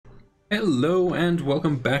Hello and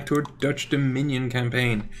welcome back to our Dutch Dominion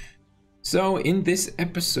campaign. So in this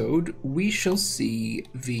episode we shall see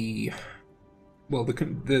the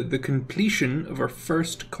completion of our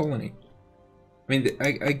first colony. I mean,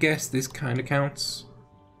 I guess this kind of counts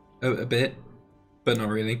a bit, but not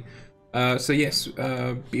really. So yes,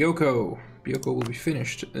 Bioko will be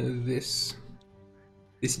finished this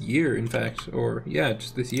year, in fact, or yeah,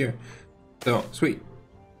 just this year. So sweet.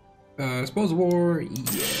 Spoils of war,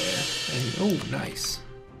 yeah. And, oh, nice.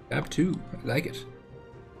 Tab 2, I like it.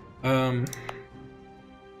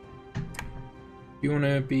 You want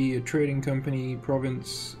to be a trading company,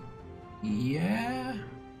 province? Yeah.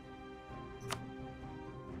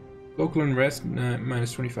 Local unrest,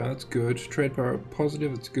 minus 25, that's good. Trade power,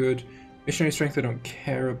 positive, that's good. Missionary strength, I don't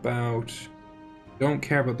care about. Don't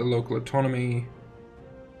care about the local autonomy.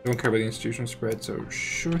 Don't care about the institutional spread, so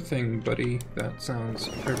sure thing, buddy. That sounds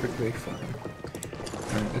perfectly fine.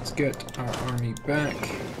 Alright, let's get our army back.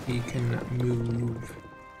 He can move,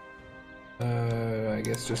 I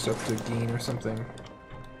guess just up to Dean or something.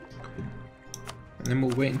 And then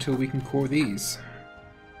we'll wait until we can core these.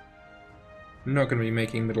 I'm not going to be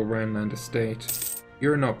making Middle Rhineland a state.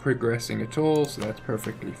 You're not progressing at all, so that's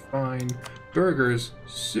perfectly fine. Burger's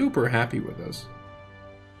super happy with us.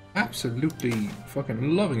 Absolutely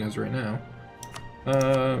fucking loving us right now.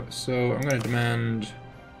 So I'm going to demand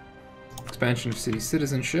expansion of city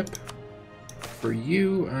citizenship. For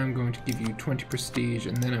you, I'm going to give you 20 prestige,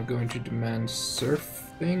 and then I'm going to demand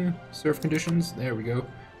surf conditions. There we go.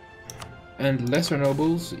 And lesser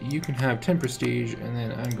nobles, you can have 10 prestige, and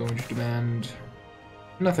then I'm going to demand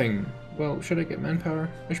nothing. Well, should I get manpower?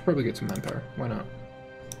 I should probably get some manpower. Why not?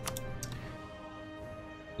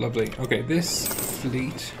 Lovely. Okay, this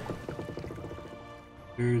fleet,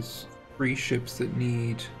 there's 3 ships that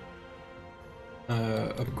need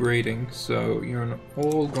upgrading, so you're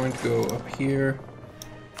all going to go up here.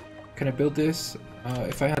 Can I build this?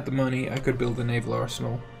 If I had the money, I could build a naval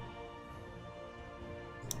arsenal.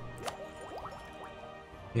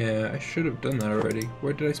 Yeah, I should have done that already.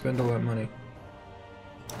 Where did I spend all that money?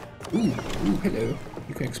 Ooh, hello.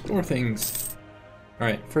 You can explore things.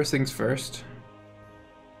 Alright, first things first.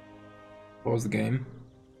 Pause the game.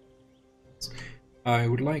 I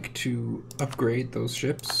would like to upgrade those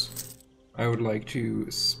ships. I would like to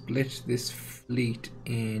split this fleet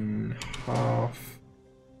in half,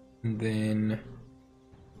 and then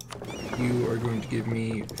you are going to give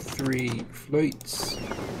me 3 flights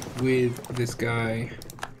with this guy.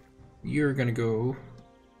 You're gonna go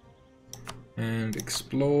and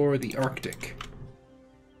explore the Arctic.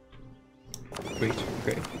 Wait,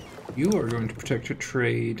 okay. You are going to protect your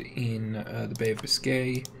trade in the Bay of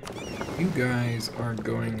Biscay. You guys are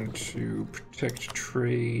going to protect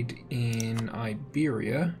trade in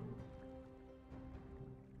Iberia.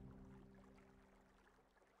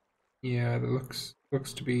 Yeah, that looks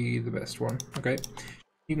to be the best one. Okay.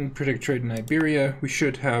 You can protect trade in Iberia. We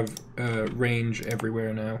should have range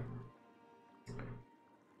everywhere now.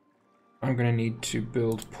 I'm gonna need to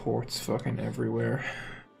build ports fucking everywhere.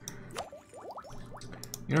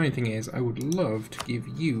 The only thing is, I would love to give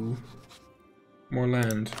you more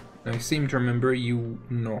land. I seem to remember you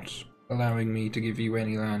not allowing me to give you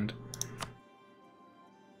any land.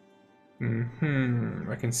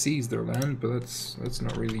 I can seize their land, but that's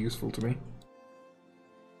not really useful to me.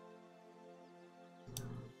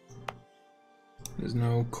 There's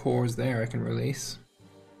no cores there I can release.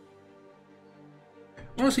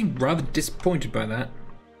 I'm honestly rather disappointed by that.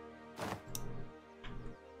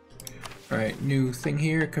 Alright, new thing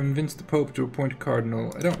here. Convince the Pope to appoint a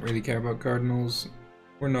cardinal. I don't really care about cardinals.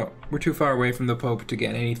 We're too far away from the Pope to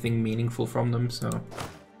get anything meaningful from them, so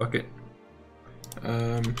fuck it.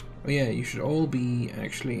 Oh yeah, you should all be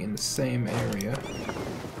actually in the same area.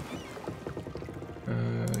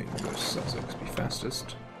 You can go to Sussex, be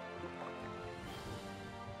fastest.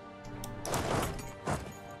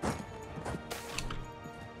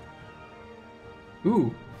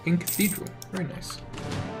 Ooh, in Cathedral. Very nice.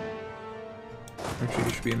 Actually, you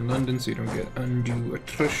should be in London so you don't get undue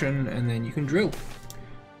attrition, and then you can drill.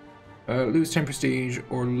 Lose 10 prestige,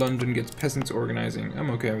 or London gets peasants organizing. I'm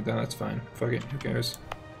okay with that, that's fine. Fuck it, who cares?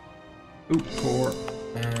 Ooh, core,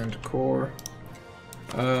 and core.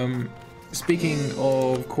 Speaking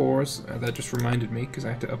of cores, that just reminded me, because I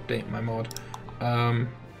had to update my mod.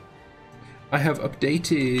 I have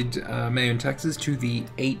updated Mayo and Taxes to the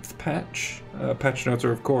 8th patch. Patch notes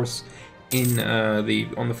are, of course, in on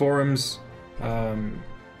the forums.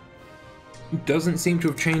 Doesn't seem to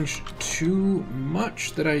have changed too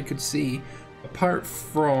much that I could see, apart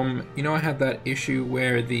from, you know, I had that issue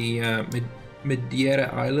where the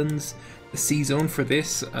Madeira Islands the C zone for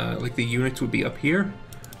this, like the units would be up here.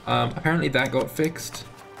 Apparently that got fixed.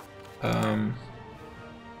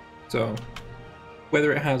 So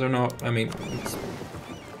whether it has or not, I mean, it's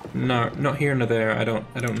not here nor there. I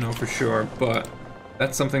don't know for sure, but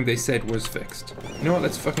that's something they said was fixed. You know what?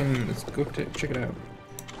 Let's go check it out.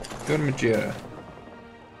 Go to Madeira.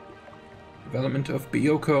 Development of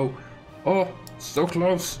Bioko. Oh, so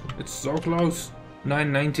close. It's so close.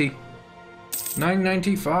 990.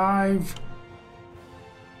 995.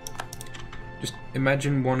 Just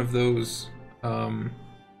imagine one of those, you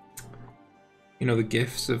know, the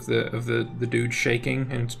gifs of the dude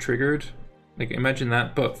shaking and it's triggered. Like, imagine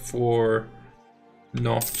that, but for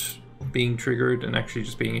not being triggered and actually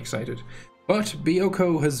just being excited. But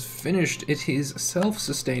Bioko has finished. It is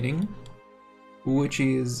self-sustaining, which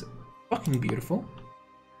is fucking beautiful.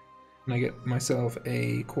 And I get myself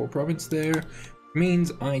a core province there.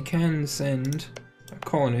 Means I can send a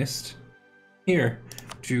colonist here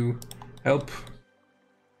to help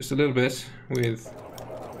just a little bit with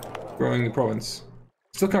growing the province.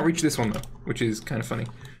 Still can't reach this one though, which is kind of funny.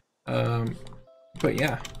 But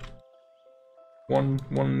yeah,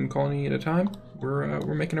 one colony at a time.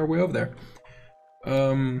 We're making our way over there.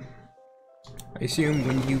 I assume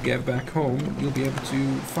when you get back home, you'll be able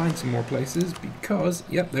to find some more places because,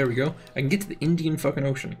 yep, there we go. I can get to the Indian fucking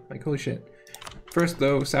Ocean. Like, holy shit. First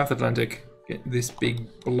though, South Atlantic. Get this big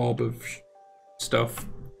blob of stuff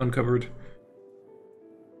uncovered.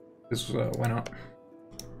 This why not?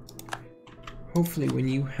 Hopefully when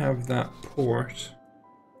you have that port,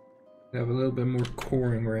 you have a little bit more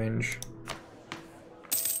coring range.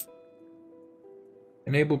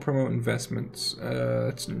 Enable promote investments.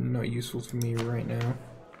 That's not useful for me right now.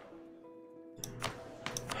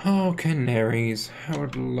 Oh, Canaries. I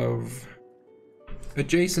would love...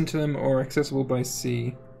 Adjacent to them or accessible by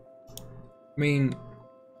sea. I mean,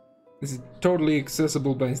 this is totally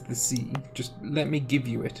accessible by the sea. Just let me give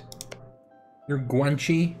you it. You're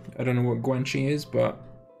Guanchi. I don't know what Guanchi is, but...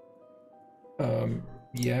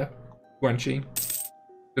 yeah. Guanchi.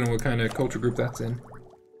 Don't know what kind of culture group that's in.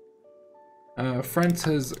 France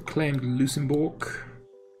has claimed Luxembourg.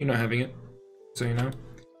 You're not having it, so you know.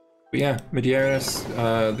 But yeah, Madeiras,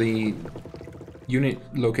 the unit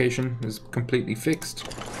location is completely fixed,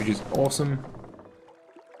 which is awesome.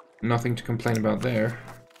 Nothing to complain about there.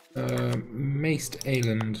 Maced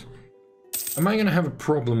Island. Am I gonna have a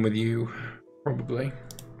problem with you? Probably.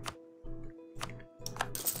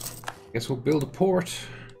 Guess we'll build a port.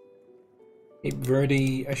 Cape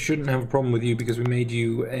Verde, I shouldn't have a problem with you because we made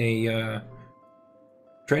you a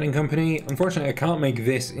trading company. Unfortunately, I can't make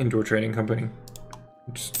this into a trading company.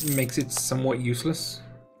 It just makes it somewhat useless.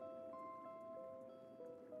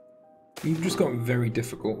 You've just got very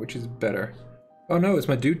difficult, which is better. Oh no, has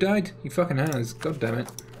my dude died? He fucking has. God damn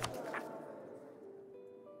it.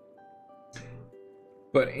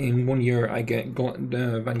 But in 1 year, I get Van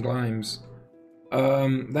Glimes.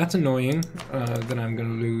 That's annoying, that I'm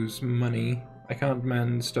gonna lose money. I can't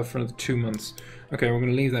demand stuff for another 2 months. Okay, we're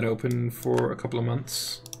gonna leave that open for a couple of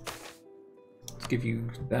months. Let's give you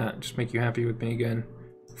that, just make you happy with me again.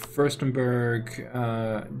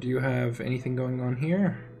 Furstenberg, do you have anything going on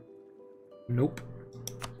here? Nope.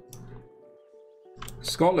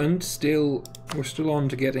 Scotland, we're still on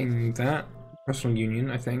to getting that. Personal union,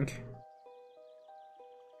 I think.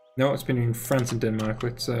 No, it's been in France and Denmark.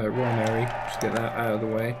 Let's Royal Mary, just get that out of the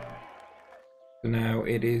way. So now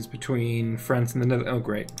it is between France and the Netherlands. Oh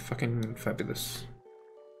great, fucking fabulous.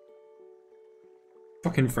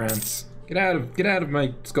 Fucking France. Get out of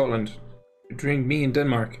my Scotland. Between me and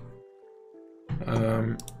Denmark.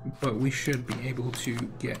 But we should be able to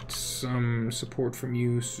get some support from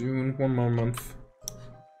you soon. 1 more month.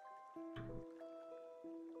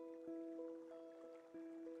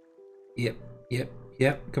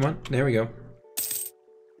 Yep, come on, there we go.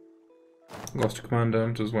 Lost a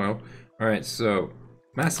commandant as well. Alright, so,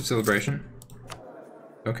 massive celebration.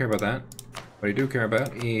 Don't care about that. What I do care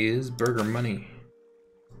about is burger money.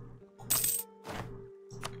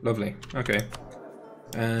 Lovely, okay.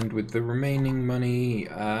 And with the remaining money,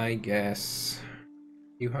 I guess...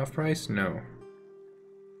 You half price? No.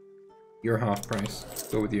 You're half price.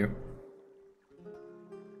 Go with you.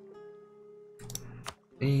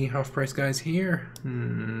 Any half price guys here?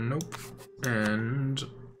 Nope. And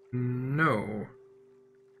no.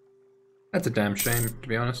 That's a damn shame, to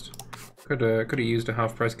be honest. Could have used a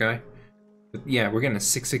half price guy. But yeah, we're getting a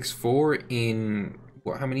 664 in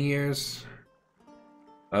what? How many years?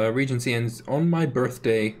 Regency ends on my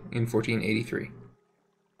birthday in 1483.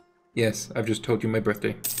 Yes, I've just told you my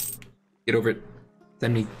birthday. Get over it.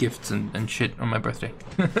 Send me gifts and shit on my birthday.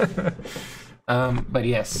 But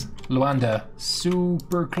yes, Luanda,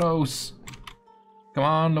 super close. Come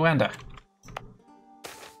on, Luanda.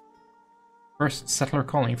 First settler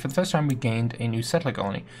colony. For the first time, we gained a new settler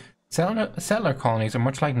colony. Settler colonies are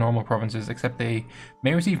much like normal provinces, except they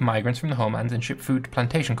may receive migrants from the homelands and ship food to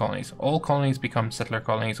plantation colonies. All colonies become settler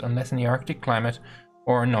colonies unless in the Arctic climate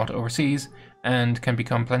or not overseas, and can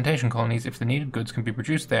become plantation colonies if the needed goods can be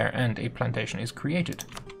produced there and a plantation is created.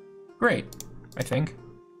 Great, I think.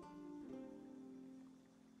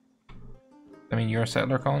 I mean, you're a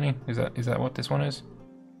settler colony? Is that what this one is?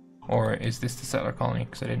 Or is this the settler colony?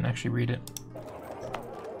 Because I didn't actually read it.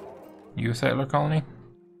 You a settler colony?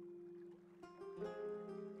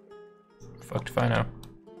 Fucked if I know.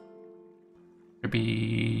 It'll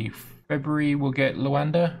be February, we'll get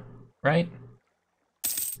Luanda, right?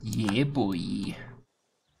 Yeah, boy.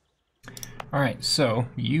 Alright, so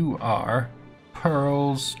you are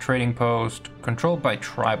Pearls, Trading Post, controlled by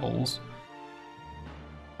tribals.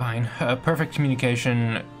 Fine. Perfect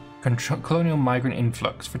communication, colonial migrant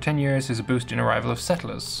influx. For 10 years is a boost in arrival of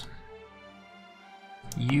settlers.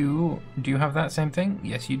 Do you have that same thing?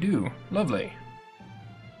 Yes, you do. Lovely.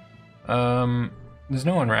 There's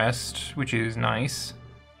no unrest, which is nice.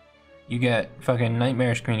 You get fucking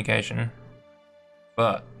nightmarish communication.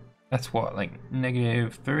 But that's what, like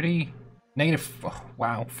negative 30? Oh,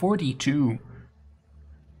 wow, 42.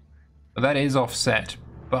 But that is offset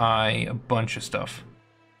by a bunch of stuff.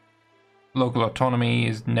 Local autonomy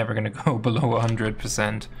is never going to go below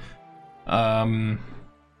 100%.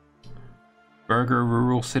 Burger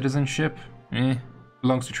rural citizenship,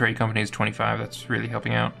 belongs to trade companies 25. That's really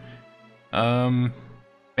helping out.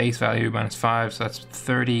 Base value -5, so that's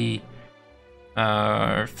 30.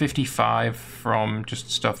 55 from just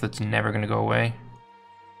stuff that's never going to go away.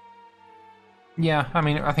 Yeah, I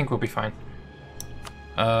mean, I think we'll be fine.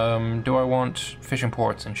 Do I want fishing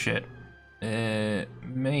ports and shit?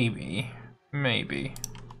 Maybe,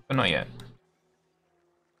 but not yet.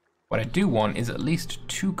 What I do want is at least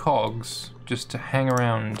 2 cogs just to hang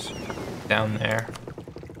around down there.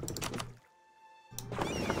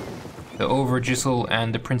 The Overgisel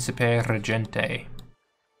and the Principe Regente.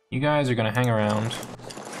 You guys are gonna hang around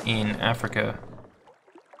in Africa,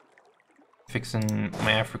 fixing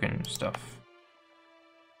my African stuff.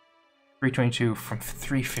 322 from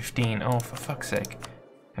 315. Oh, for fuck's sake!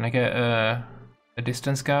 Can I get a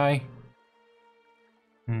distance guy?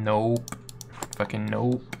 Nope. Fucking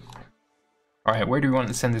nope. All right, where do we want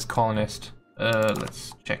to send this colonist?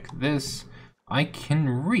 Let's check this. I can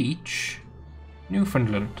reach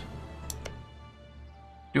Newfoundland.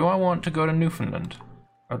 Do I want to go to Newfoundland?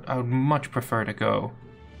 I would much prefer to go.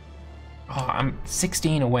 Oh, I'm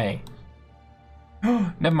 16 away.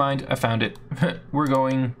 Never mind, I found it. We're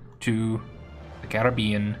going to the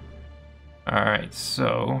Caribbean. Alright,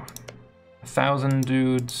 so 1,000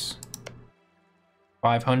 dudes,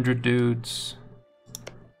 500 dudes,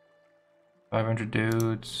 500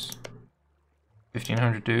 dudes,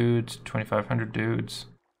 1,500 dudes, 2,500 dudes.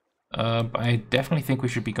 But I definitely think we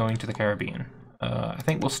should be going to the Caribbean. I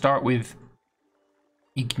think we'll start with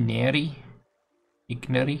Igneri,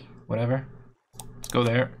 whatever. Let's go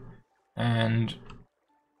there, and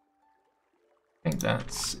I think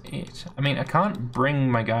that's it. I mean, I can't bring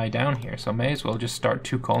my guy down here, so I may as well just start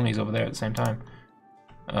 2 colonies over there at the same time.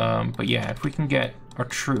 But yeah, if we can get our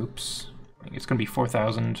troops, I think it's going to be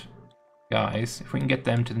 4,000 guys. If we can get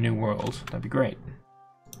them to the New World, that'd be great.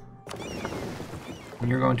 And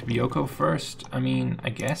you're going to Bioko first? I mean, I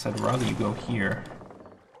guess I'd rather you go here.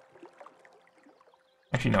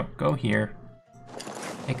 Actually, no, go here.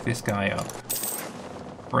 Pick this guy up.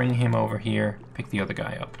 Bring him over here. Pick the other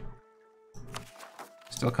guy up.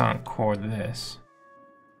 Still can't core this.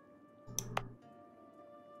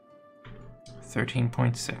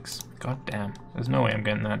 13.6. God damn. There's no way I'm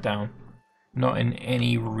getting that down. Not in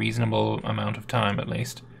any reasonable amount of time, at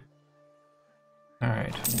least.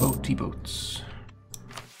 Alright, boaty boats.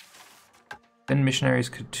 Then missionaries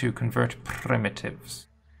to convert primitives.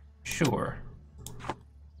 Sure.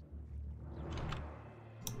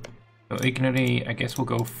 So Ignity, I guess we'll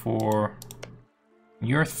go for...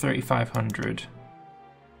 You're 3,500.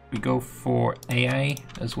 We go for AA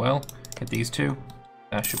as well. Get these 2.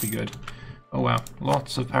 That should be good. Oh wow,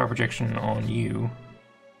 lots of power projection on you.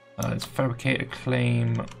 Let's fabricate a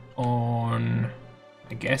claim on...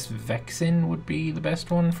 I guess Vexin would be the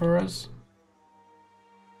best one for us.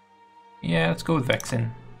 Yeah, let's go with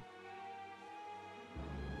Vexin.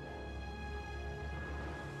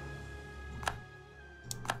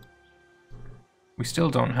 We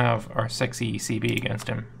still don't have our sexy CB against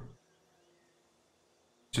him.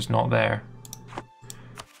 Just not there.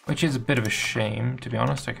 Which is a bit of a shame, to be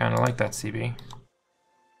honest. I kind of like that CB.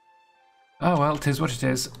 Oh well, 'tis what it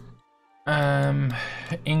is.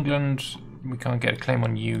 England, we can't get a claim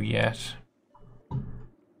on you yet.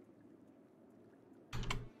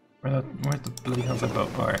 Where the bloody hell's that boat?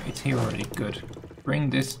 Alright, it's here already. Good. Bring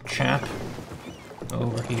this chap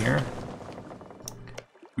over here.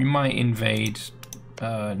 We might invade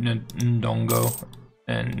Ndongo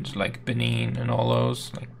and like Benin and all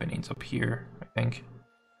those. Like Benin's up here, I think.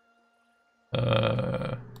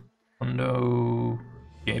 Ondo,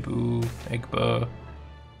 Jebu, Egba. I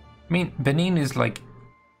mean, Benin is like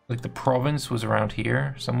the province was around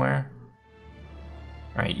here somewhere.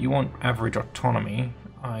 Right, you want average autonomy.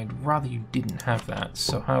 I'd rather you didn't have that,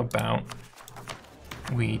 so how about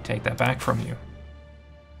we take that back from you?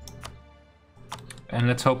 And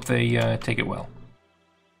let's hope they take it well.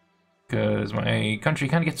 Because my country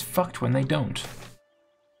kind of gets fucked when they don't.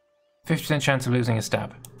 50% chance of losing a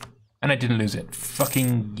stab. And I didn't lose it.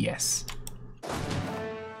 Fucking yes.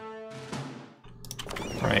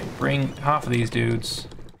 Right, bring half of these dudes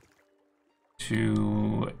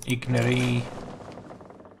to Ignari.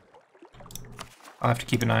 I'll have to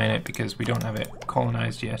keep an eye on it because we don't have it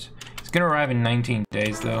colonized yet. It's gonna arrive in 19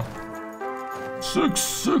 days though.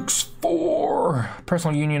 664!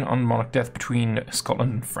 Personal union on monarch death between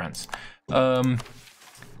Scotland and France. Can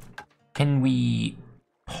we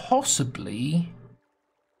possibly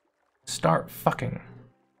start fucking?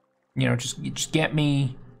 You know, just get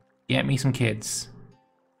me some kids.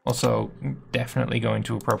 Also, definitely going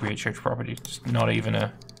to appropriate church property. Just not even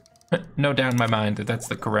a no doubt in my mind that that's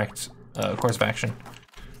the correct course of action.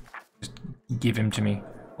 Just give him to me.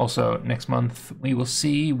 Also, next month we will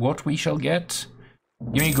see what we shall get.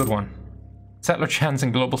 Give me a good one. Settler chance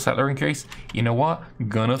and global settler increase. You know what?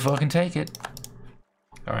 Gonna fucking take it.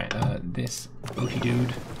 Alright, this boaty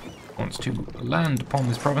dude wants to land upon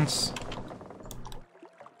this province.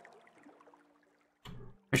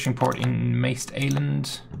 Fishing port in Maest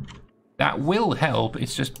Island. That will help,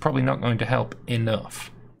 it's just probably not going to help enough.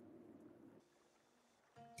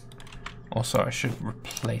 Also, I should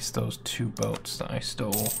replace those 2 boats that I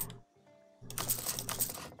stole.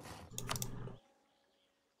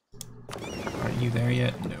 Are you there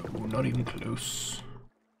yet? No, not even close.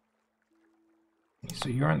 Okay, so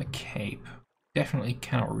you're on the Cape. Definitely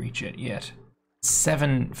cannot reach it yet.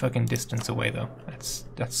 7 fucking distance away though. That's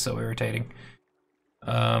so irritating.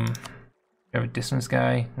 You have a distance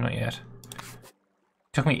guy? Not yet.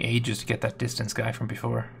 Took me ages to get that distance guy from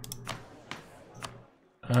before.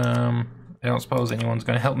 I don't suppose anyone's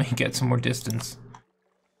gonna help me get some more distance.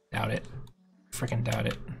 Doubt it. Freaking doubt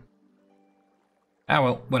it. Ah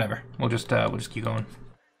well, whatever. We'll just keep going.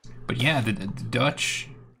 But yeah, the Dutch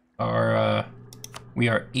are we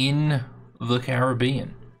are in the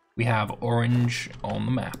Caribbean. We have orange on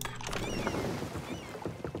the map.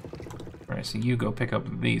 Alright, so you go pick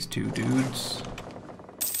up these 2 dudes.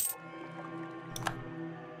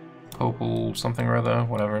 Popal something or other,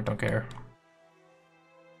 whatever, don't care.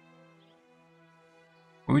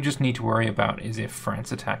 What we just need to worry about is if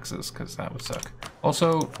France attacks us, because that would suck.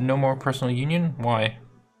 Also, no more personal union? Why?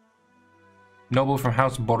 Noble from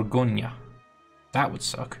House Borgogne. That would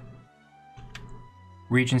suck.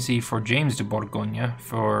 Regency for James de Borgogne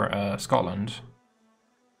for Scotland.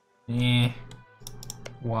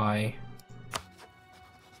 Why?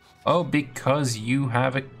 Oh, because you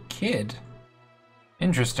have a kid.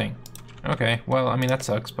 Interesting. Okay, well, I mean, that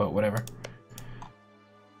sucks, but whatever.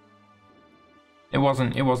 It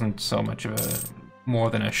wasn't so much of a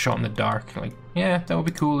more than a shot in the dark. Like, yeah, that would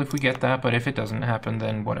be cool if we get that, but if it doesn't happen,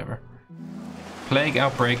 then whatever. Plague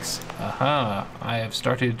outbreaks. Aha! I have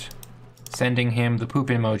started sending him the poop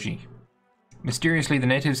emoji. Mysteriously, the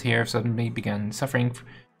natives here have suddenly begun suffering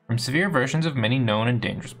from severe versions of many known and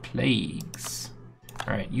dangerous plagues.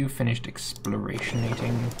 Alright, you finished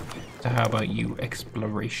explorationating. So how about you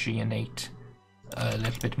explorationate a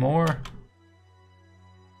little bit more?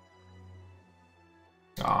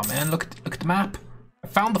 Oh man, look at the map. I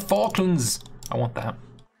found the Falklands. I want that.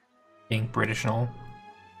 Being British and all.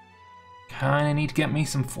 Kinda need to get me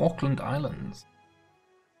some Falkland Islands.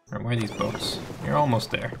 Right, where are these boats? You're almost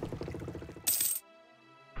there.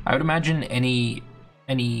 I would imagine any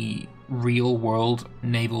real world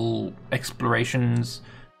naval explorations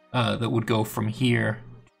that would go from here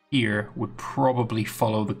to here would probably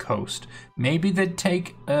follow the coast. Maybe they'd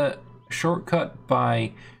take a shortcut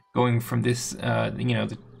by going from this, you know,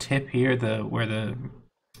 the tip here, where the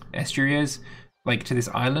estuary is, like to this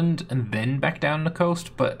island, and then back down the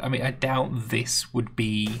coast. But I mean, I doubt this would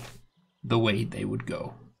be the way they would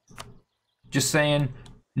go. Just saying,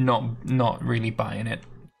 not really buying it.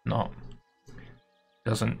 Not.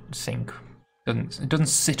 doesn't sync. It doesn't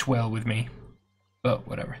sit well with me. But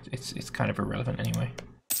whatever, it's kind of irrelevant anyway.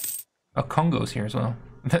 Oh, Congo's here as well.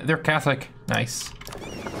 They're Catholic. Nice.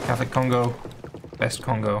 Catholic Congo. Best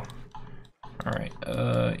Congo. Alright,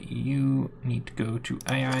 you need to go to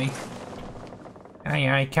Aye,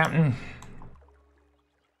 Captain.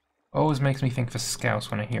 Always makes me think of a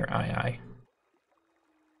scouse when I hear Aye.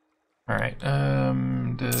 Alright,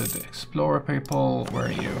 the explorer people, where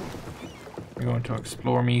are you? You're going to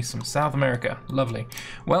explore me some South America. Lovely.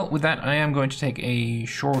 Well, with that, I am going to take a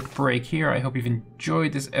short break here. I hope you've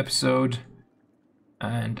enjoyed this episode.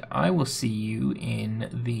 And I will see you in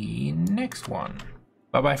the next one.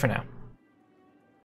 Bye-bye for now.